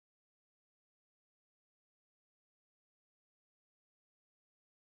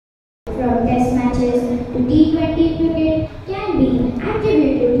to T20 cricket can be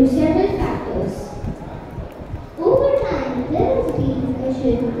attributed to several factors. Over time, there has been a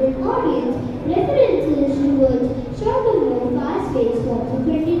shift in audience preferences towards shorter, more fast-paced forms of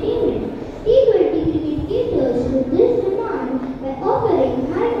entertainment. T20 cricket caters to this demand by offering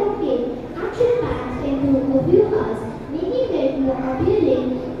high-octane action-packs into a few hours, making it more appealing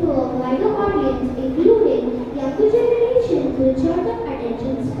to a wider audience, including younger generations with shorter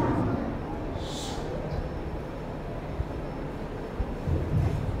attention span.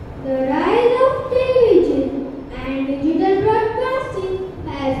 The rise of television and digital broadcasting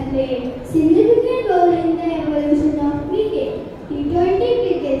has played significant role in the evolution of cricket. T20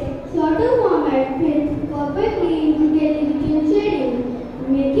 cricket's shorter format fits perfectly into television schedule,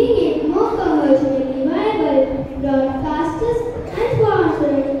 making it more commercially viable. Broadcasters and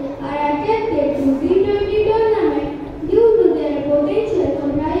sponsors are attracted to T20 tournament due to their potential for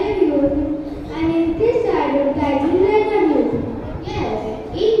higher viewership and increased advertising revenue. Yes,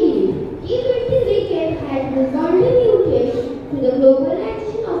 indeed, T20 cricket has contributed to the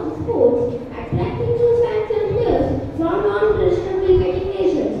globalization of the sports, attracting new fans and players from non-traditional cricketing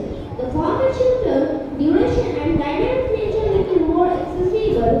nations. The format shorter duration and dynamic nature make it more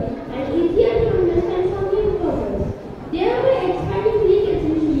accessible and easier to understand for viewers, thereby expanding cricket's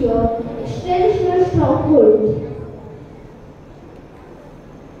reach beyond its traditional strongholds.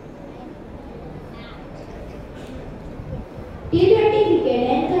 T20 cricket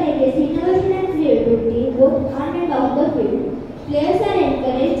encourages innovation and creativity both on and off the field. Players are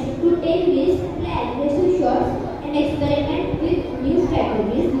encouraged to take risks, play aggressive shots, and experiment with new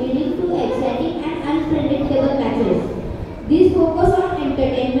strategies, leading to exciting and unpredictable matches. This focus on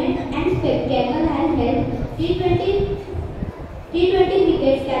entertainment and spectacle has helped T20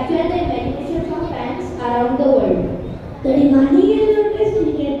 cricket capture the imaginations of fans around the world. The demanding and long-test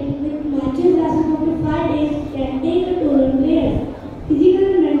cricket with matches lasting up to 5 days can take a toll on players' physical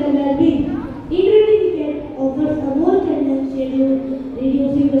and mental well-being. T20 cricket offers a more condensed schedule,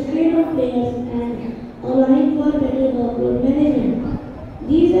 reducing the strain on players and allowing for better workload management.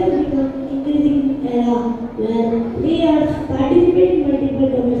 These have become increasing era where players participate in multiple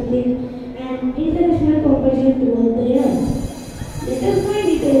domestic and international competitions throughout the year. Let us find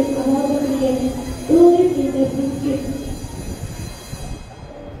details about the cricket through this interesting script.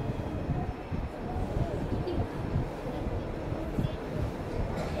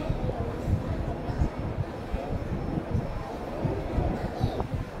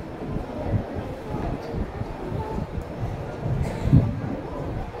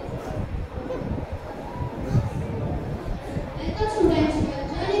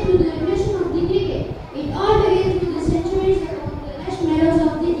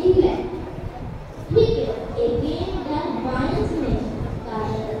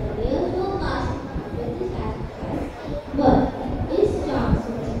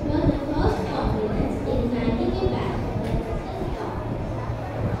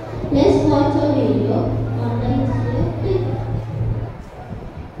 Let's watch a video on the history of cricket.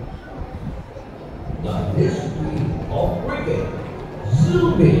 The history of cricket.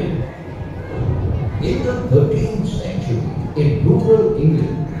 Zoom in. In the 13th century, in rural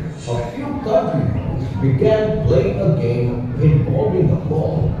England, a few countries began playing a game involving a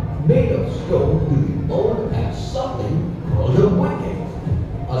ball made of stone to be bowled at something called a wicket,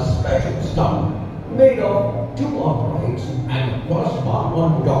 a special stump made of two uprights and a crossbar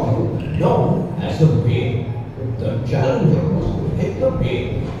on top known as a pin. The challenger was to hit the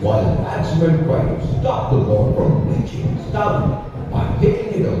pin while the batsman tried to stop the ball from reaching its target by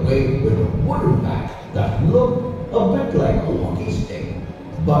hitting it away with a wooden bat that looked a bit like a hockey stick,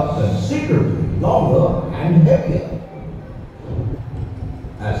 but considerably longer and heavier.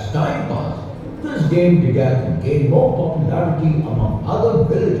 As time passed, this game began to gain more popularity among other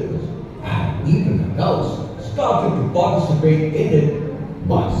villagers, and even adults started to participate in it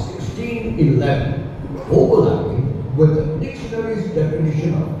by 1611, overlapping with the dictionary's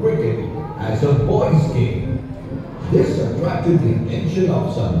definition of cricket as a boys' game. This attracted the attention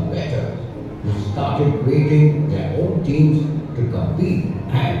of some bettors who started creating their own teams to compete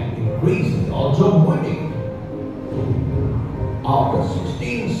and increase the odds of winning. After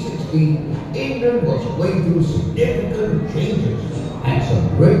 1660, England was going through significant changes, and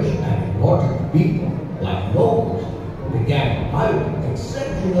some rich and important people, like nobles, began hiring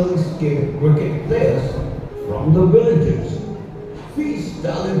exceptionally skilled cricket players from the villages. These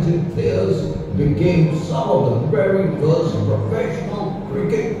talented players became some of the very first professional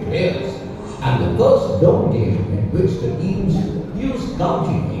cricket players, and the first known game in which the teams used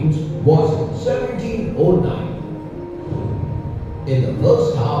county names was in 1709. In the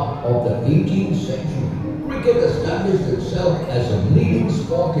first half, of the 18th century, cricket established itself as a leading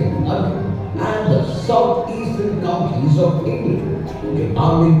sport in London and the southeastern counties of England,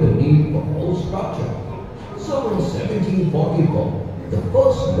 demanding the need for more structure. So in 1744, the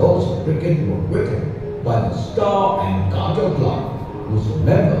first laws of cricket were written by the Star and Garter Club, whose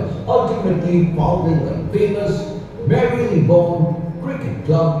members ultimately founded the famous Marylebone Cricket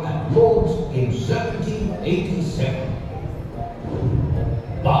Club at Lord's in 1787.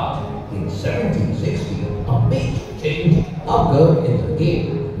 But in 1760, a major change occurred in the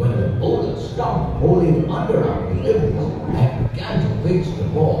game when the bowlers stopped bowling underarm deliveries and began to pitch the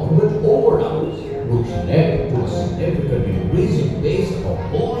ball with overarms, which led to a significant increase in pace of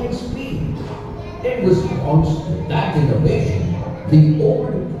bowling speed. In response to that innovation, the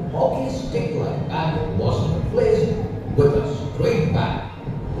old hockey stick-like bat was replaced with a straight bat.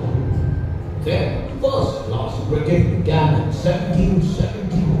 Then, first-class cricket began in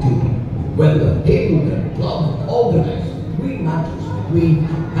 1772 when the Hazelden Club organized 3 matches between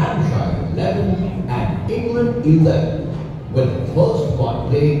Hampshire 11 and England 11, with the first one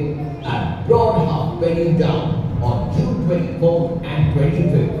played at Broad Halfpenny Down on June 24th and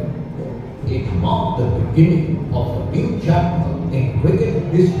 25th. It marked the beginning of a new chapter in cricket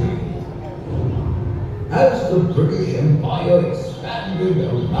history. As the British Empire expanded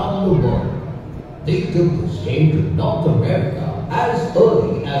around the world, they took this game to North America as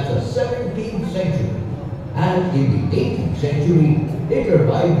early as the 17th century, and in the 18th century, it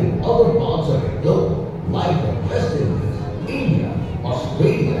arrived in other parts of the globe like the West Indies, India,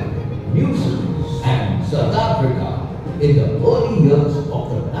 Australia, New Zealand, and South Africa in the early years of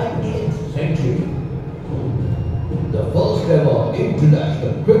the 19th century. The first ever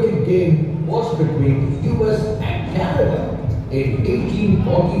international cricket game was between the US and Canada in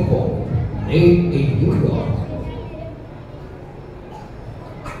 1844, played in New York.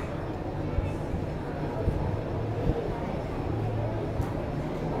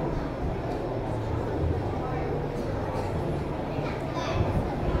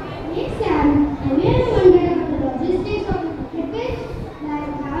 Next time, have you ever wondered about the logistics of the cricket pitch? Like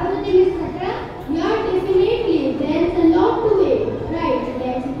how everything is set up? Yeah, definitely. There's a lot to it. Right,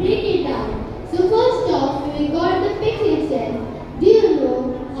 let's break it down. So first off, we got the pitch itself. Do you know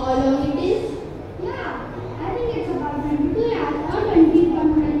how long it is? Yeah, I think it's about 22 yards or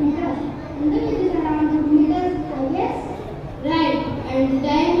 2100 meters. And the pitch is around 2 meters, I guess. Right, and the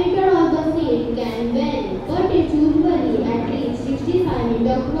diameter of the field can vary, but it's usually at least 65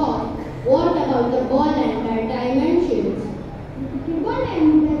 meters across. What about the ball and their dimensions? The ball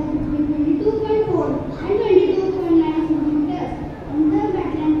diameter is between 22.4 and 22.9 centimeters. And the bat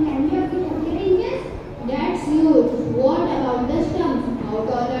length can be up to 40 inches. That's huge. What about the stumps? How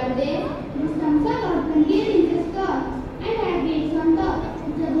tall are they? The stumps are about 28 inches tall and have gates on top.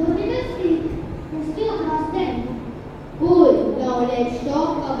 The vertical streak is still across them. Cool. Now let's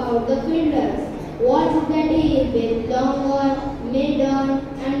talk about the fielders. What's the deal with long on, mid on,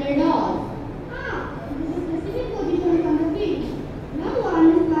 and mid off? This is specific positions on the field. Long on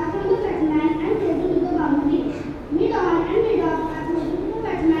is passed from the batsman and closer to the boundary. Mid on and mid off are closer to the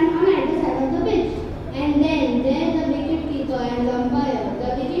batsman on either side of the pitch. And then there's the wicket keeper and the umpire. The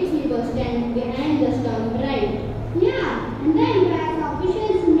wicket keeper stands behind the stump, right? Yeah, and the umpires are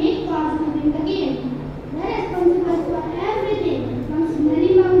officials who make calls during the game. They're responsible for everything from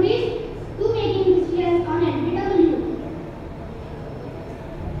signaling boundaries to making decisions on LBW.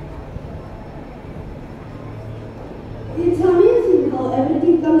 It's amazing how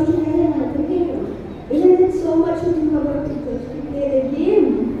everything comes together in a cricket. Isn't it so much to think about because to play the game?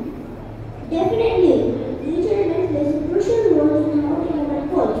 Definitely. Each element plays a crucial role in how to game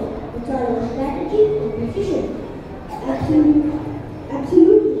and coach. It's all about strategy and precision. Absolutely.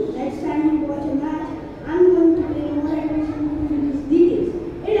 Next time you watch a match, I'm going to pay more attention to these details.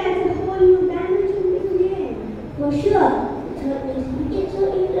 It adds a whole new dimension to the game. For sure. It's what makes cricket so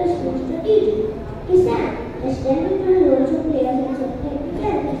interesting and strategic. Hey Sam, let's tell me the roles of players in technical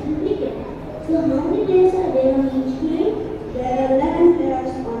elements in cricket. So how many players are there on each team? There are 11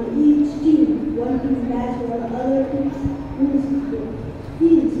 players on each team. One team bats while the other team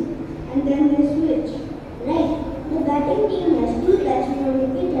fields. And then they switch. Right. The batting team has 2 batsmen on the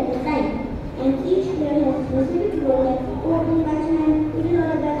pitch at a time. And each player has a specific role like opening batsman, middle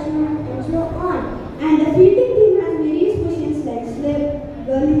order batsman, and so on. And the fielding team has various positions like slip,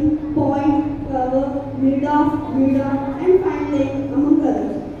 gully, point, cover, mid-off, mid-on, and fine leg, among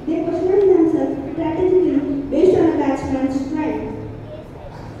others. They position themselves strategically based on a batsman's strength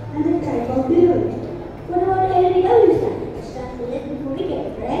and the type of delivery. What about LBW stand? It starts the leg before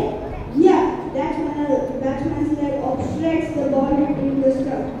wicket, right? Yeah, that's when a batsman's leg obstructs the ball between the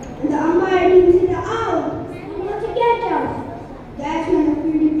stump.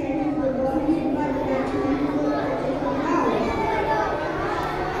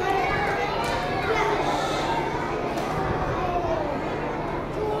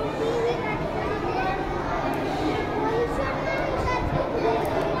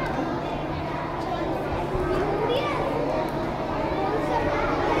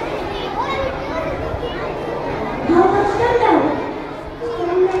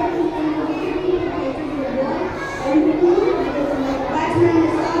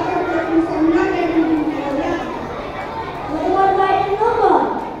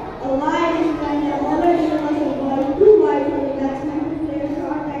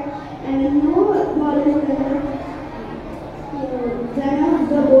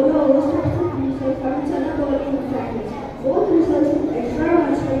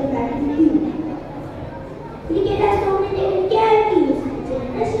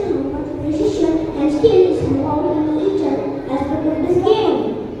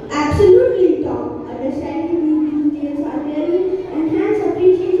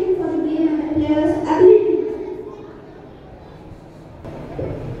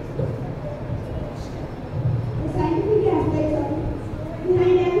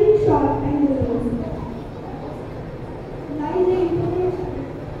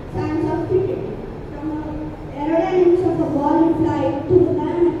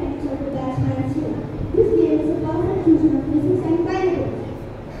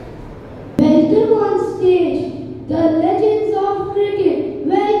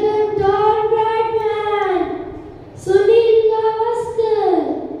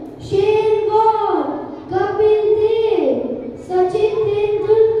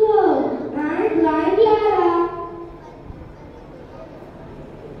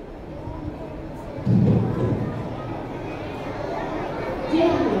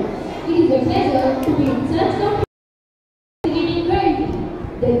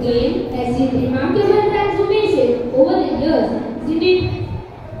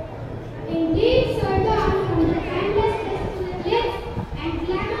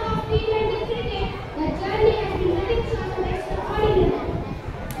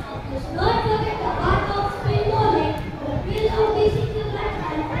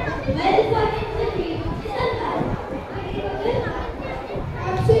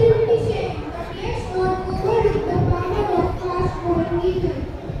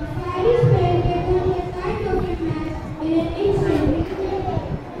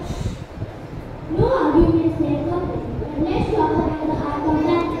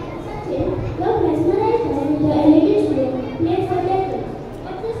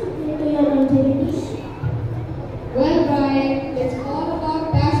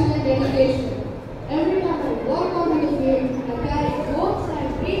 dedication. Every time I walk onto the field, I carry hopes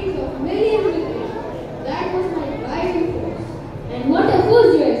and dreams of millions with me. That was my driving force. And what a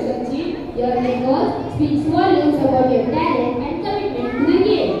force you Sachin. Your record speaks volumes about your talent and commitment to the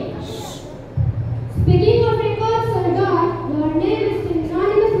game. Speaking of records, Sardar, your name is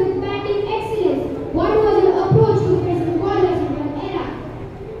synonymous with batting excellence. What was your approach to facing bowlers in your era?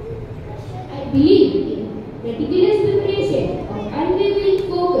 I believe in meticulous preparation and unwavering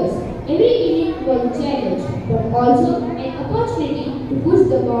focus. Every inning was a challenge, but also an opportunity to push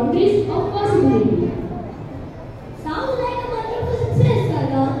the boundaries of possibility. Sounds like a wonderful success,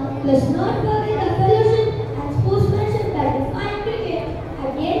 Sardar. Let's not forget the fellowship and sportsmanship that define cricket.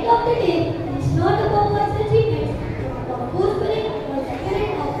 At the end of the day, it's not about one's achievements, it's about forcefully or the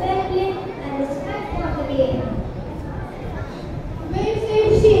spirit of fair play and respect for the game. Well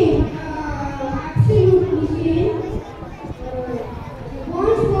said, Shane. Absolutely, Shane.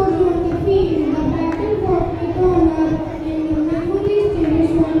 Once was on the field, the battle for the honor in the memory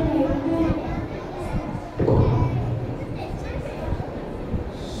series one like that.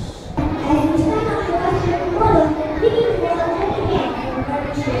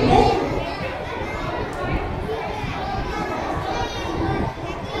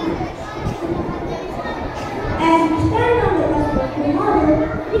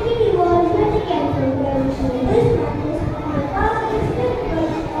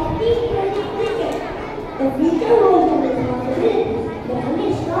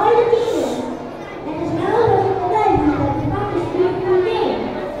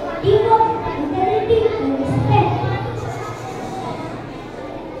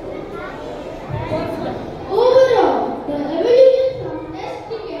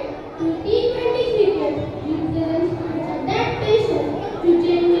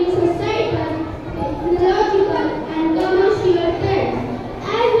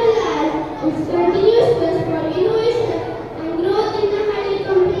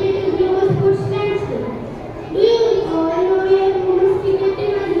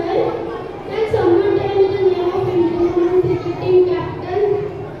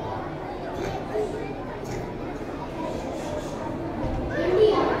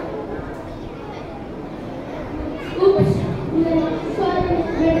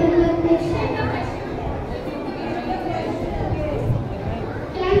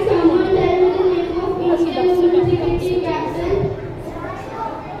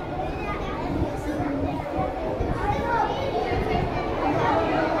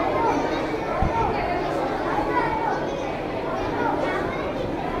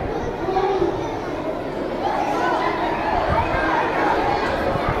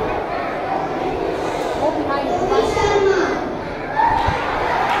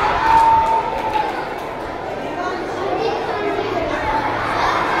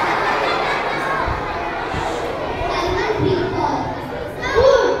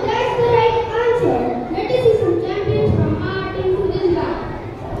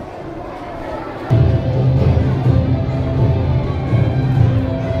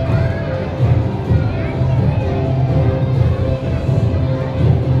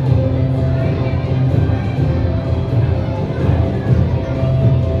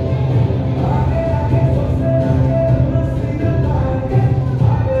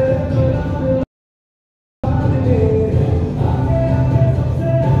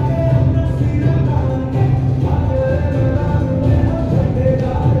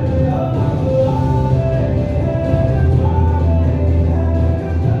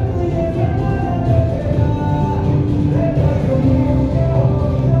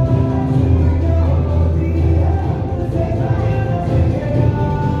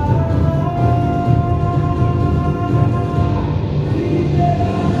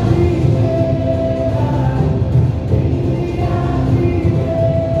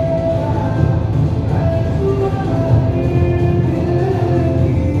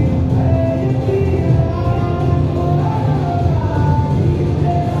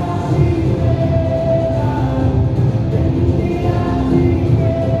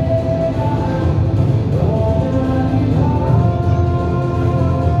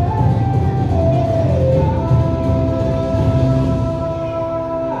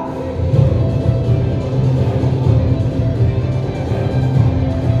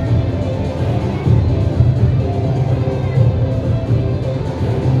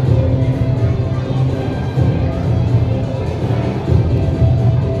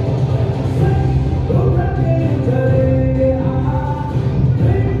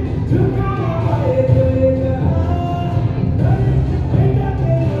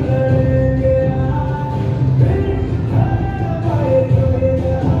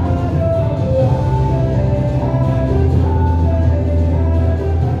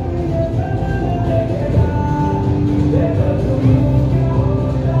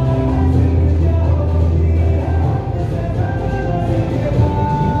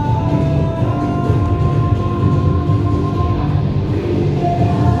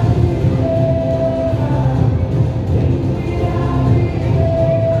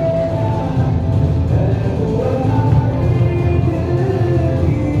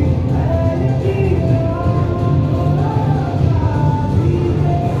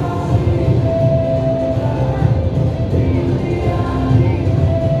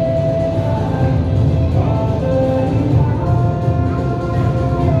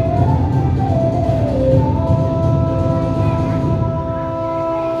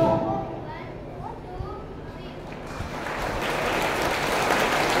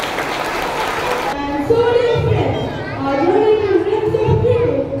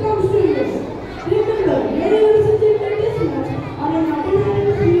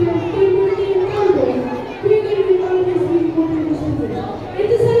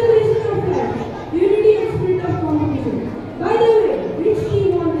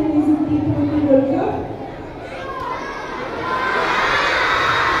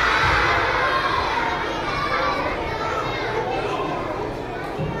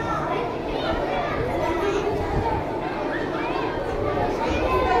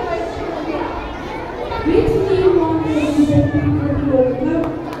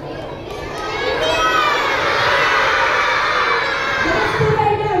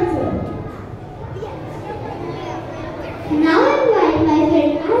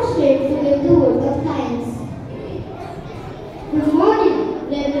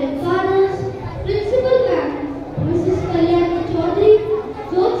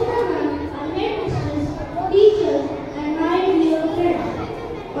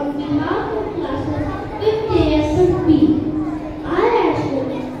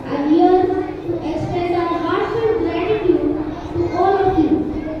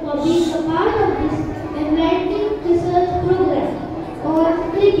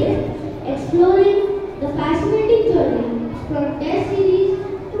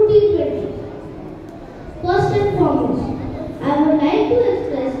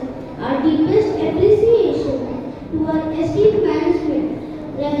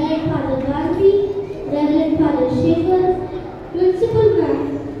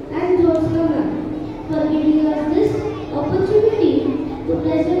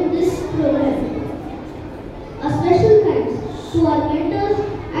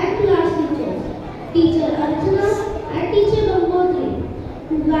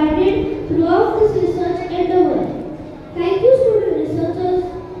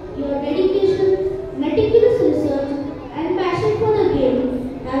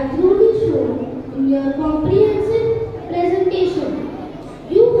 your comprehensive presentation.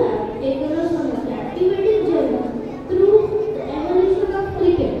 You have taken us on a captivating journey through the evolution of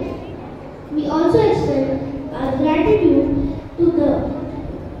cricket. We also extend our gratitude to the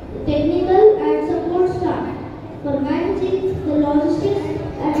technical and support staff for managing the logistics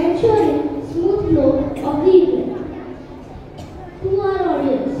and ensuring smooth flow of the event. To our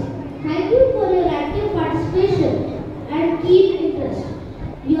audience, thank you for your active participation and keen interest.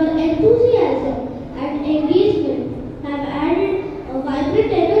 Your enthusiasm and engagement have added a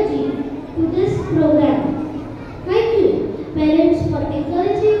vibrant energy to this program. Thank you, parents, for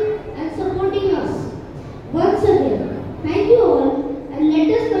encouraging and supporting us. Once again, thank you all, and let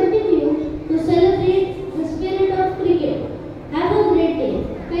us continue to celebrate the spirit of cricket. Have a great day.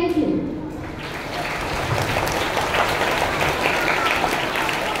 Thank you.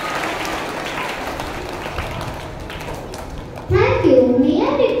 Thank you. May I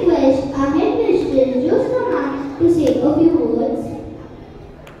request our headmistress Jyotsna to say a few words?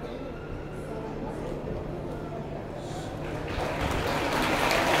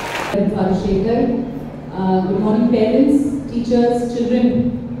 Good morning, parents, teachers, children.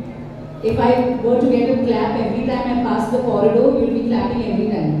 If I were to get a clap every time I pass the corridor, you'll be clapping every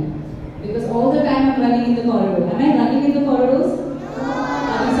time. Because all the time I'm running in the corridor. Am I running in the corridors?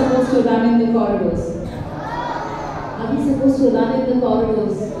 Are we supposed to run in the corridors? Are we supposed to run in the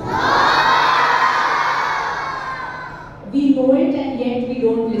corridors? We know it and yet we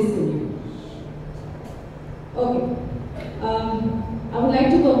don't listen. Okay. I would like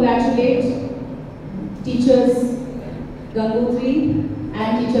to congratulate teachers Gangotri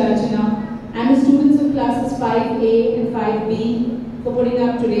and teacher Archana and the students of classes 5A and 5B for putting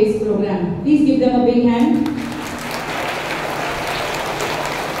up today's program. Please give them a big hand.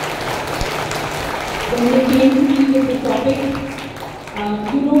 When they came to me with the topic,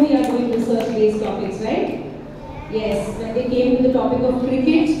 you know we are doing research-based topics, right? Yes, when they came to the topic of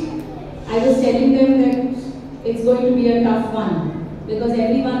cricket, I was telling them that it's going to be a tough one because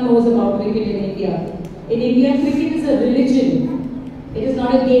everyone knows about cricket in India. In India, cricket is a religion. It is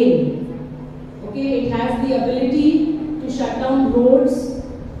not a game. Okay, it has the ability to shut down roads,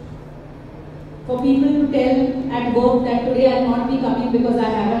 for people to tell at work that today I will not be coming because I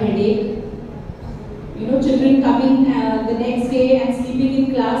have a headache. You know, children coming the next day and sleeping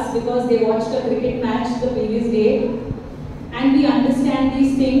in class because they watched a cricket match the previous day. And we understand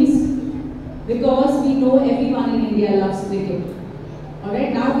these things because we know everyone in India loves cricket.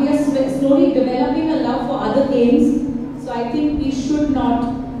 Alright, now we are slowly developing a love for other games. So I think we should not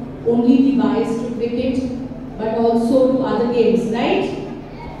only be biased to cricket but also to other games, right?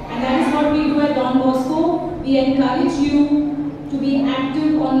 And that is what we do at Don Bosco. We encourage you to be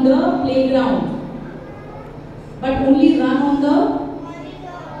active on the playground. But only run on the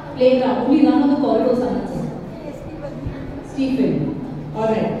playground, only run on the corridors, Anand. Stephen.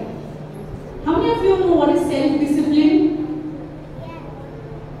 Alright. How many of you know what is self-discipline?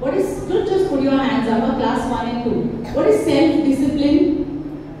 What is, don't just put your hands up, class 1 and 2. What is self-discipline?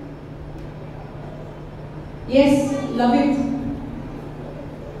 Yes, love it.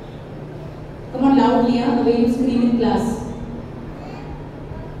 Come on loudly, the way you scream in class.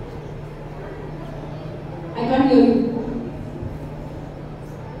 I can't hear you.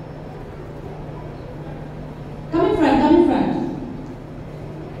 Come in front, come in front.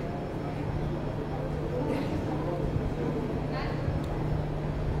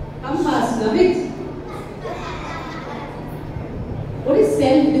 Come fast, love it. What is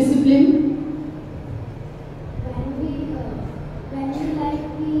self-discipline?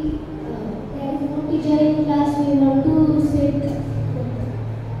 When there is no teacher in class, we want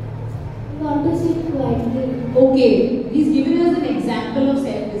to sit quietly. Okay, he's given us an example of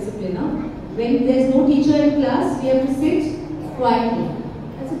self-discipline. Huh? When there's no teacher in class, we have to sit quietly.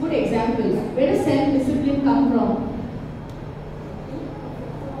 That's a good example. Where does self-discipline come from?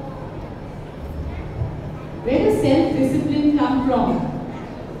 Where does self-discipline come from?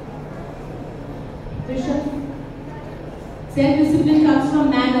 Trisha? Self-discipline comes from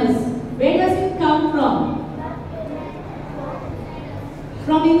manners. Where does it come from?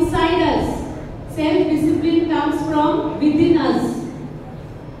 From inside us. Self-discipline comes from within us.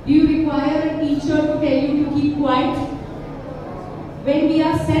 Do you require a teacher to tell you to keep quiet? When we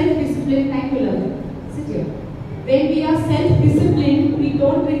are self-disciplined, thank you, love. Sit here. When we are self-disciplined, we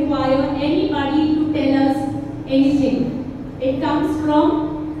don't require anybody to tell us anything. It comes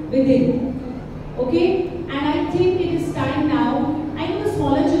from within. Okay? And I think it is time now. I know the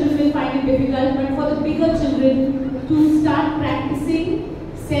smaller children will find it difficult, but for the bigger children to start practicing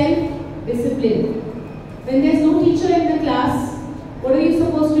self-discipline. When there's no teacher in the class, what are you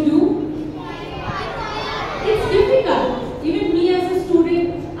supposed to do?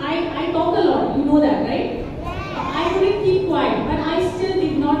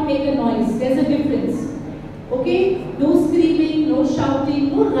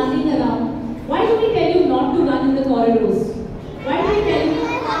 more running around. Why do we tell you not to run in the corridors? Why do we tell you?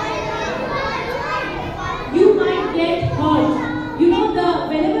 You might get hurt. You know,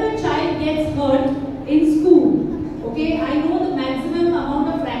 whenever a child gets hurt in school, okay, I know the maximum amount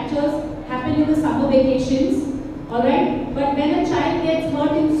of fractures happen in the summer vacations, alright? But when a child gets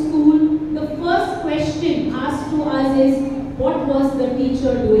hurt in school, the first question asked to us is, what was the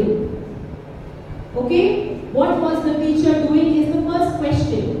teacher doing? Okay? What was the teacher doing is the first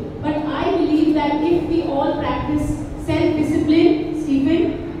question. But I believe that if we all practice self-discipline, Stephen,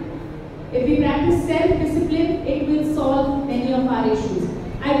 if we practice self-discipline, it will solve many of our issues.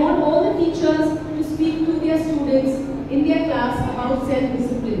 I want all the teachers to speak to their students in their class about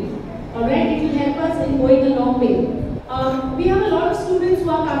self-discipline. Alright, it will help us in going a long way. We have a lot of students who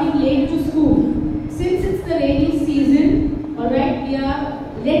are coming late to school. Since it's the rainy season, alright, we are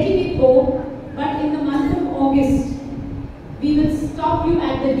letting it go, but in the month of August, we will stop you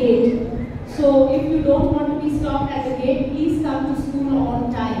at the gate. So if you don't want to be stopped at the gate, please come to school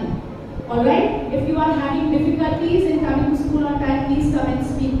on time. Alright, if you are having difficulties in coming to school on time, please come and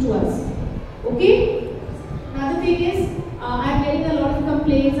speak to us. Okay? Another thing is, I'm getting a lot of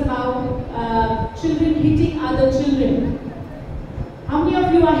complaints about children hitting other children. How many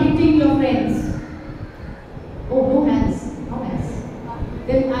of you are hitting your friends? Oh, no hands. No hands.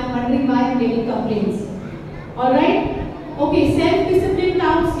 Then I'm wondering why I'm getting complaints. Alright? Okay, self-discipline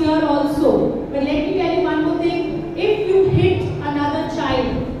counts here also. But let me tell you one more thing. If you hit another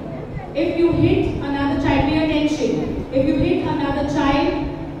child, pay attention. If you hit another child,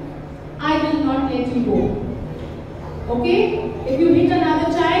 I will not let you go. Okay? If you hit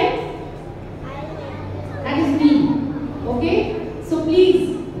another child, that is me. Okay? So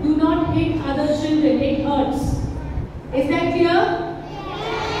please, do not hit other children. It hurts. Is that clear?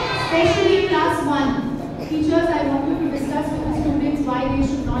 Especially class 1. Teachers, I want you to discuss with the students why they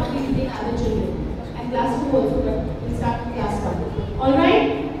should not be hitting other children. And class 2 also, but we'll start with class 1. Alright?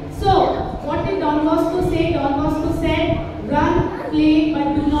 So, what did Don Bosco say? Don Bosco said, run, play,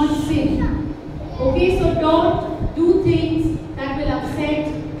 but do not sin. Okay, so don't do things that will upset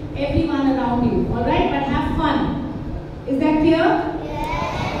everyone around you. Alright, but have fun. Is that clear?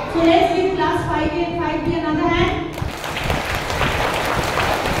 Yes. So let's give class 5A and 5B another hand.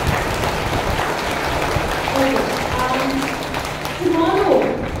 Okay.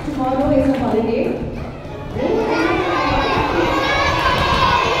 Tomorrow is a holiday.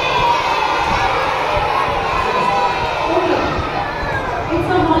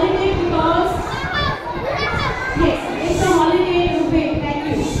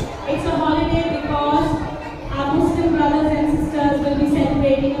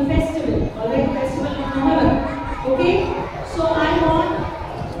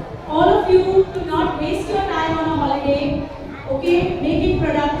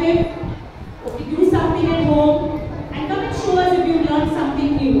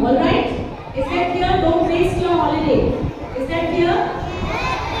 Alright? Is that clear? Don't waste your holiday. Is that clear?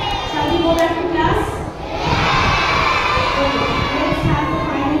 Shall we go back to class?